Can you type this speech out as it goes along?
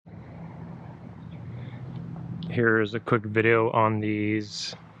Here's a quick video on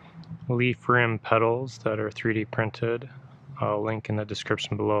these leaf rim petals that are 3D printed. I'll link in the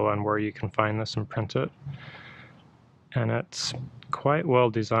description below on where you can find this and print it. And it's quite well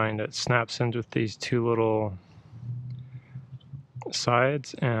designed. It snaps in with these two little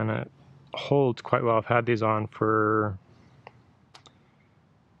sides and it holds quite well. I've had these on for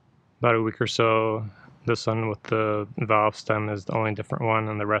about a week or so. This one with the valve stem is the only different one,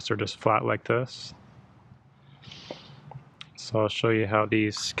 and the rest are just flat like this. So I'll show you how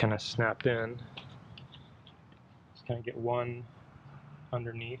these kind of snap in. Just kind of get one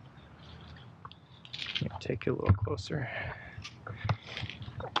underneath. Take it a little closer.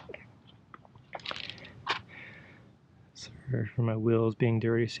 Sorry for my wheels being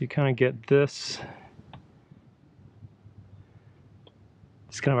dirty. So you kind of get this.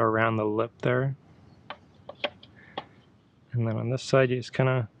 It's kind of around the lip there. And then on this side, you just kind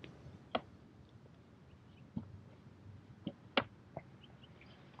of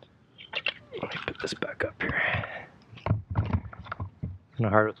let me put this back up here. Kind of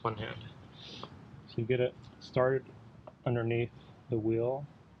hard with one hand. So you get it started underneath the wheel.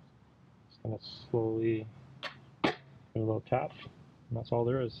 Just going to slowly give a little tap, and that's all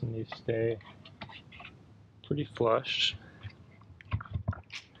there is. And these stay pretty flush.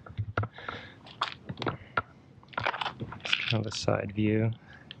 Kind of a side view.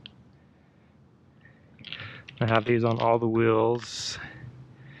 I have these on all the wheels,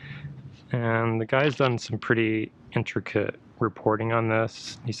 and the guy's done some pretty intricate reporting on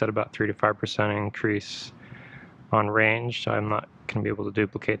this. He said about 3 to 5% increase on range. I'm not going to be able to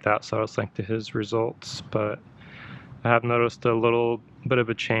duplicate that, so I'll just link to his results, but I have noticed a little bit of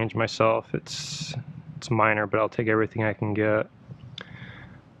a change myself. It's minor, but I'll take everything I can get.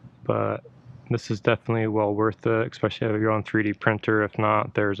 But this is definitely well worth it, especially if you're on 3D printer. If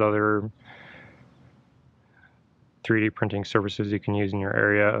not, there's other 3D printing services you can use in your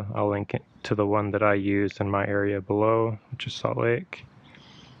area. I'll link it to the one that I used in my area below, which is Salt Lake.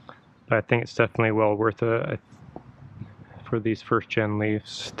 But I think it's definitely well worth it for these first gen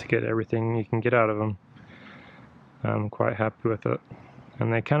Leafs to get everything you can get out of them. I'm quite happy with it.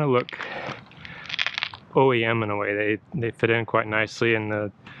 And they kind of look OEM in a way. They fit in quite nicely, and they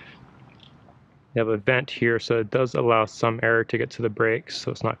have a vent here, so it does allow some air to get to the brakes, so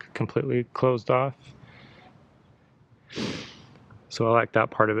it's not completely closed off. So I like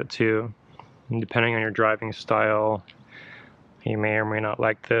that part of it too. And depending on your driving style, you may or may not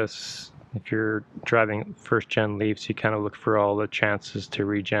like this. If you're driving first gen Leafs, you kind of look for all the chances to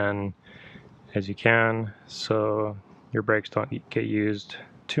regen as you can, so your brakes don't get used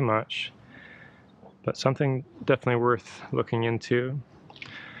too much. But something definitely worth looking into.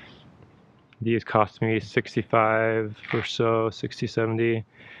 These cost me $65 or so, $60, $70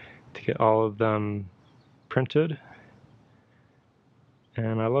 to get all of them printed,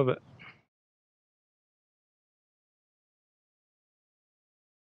 and I love it.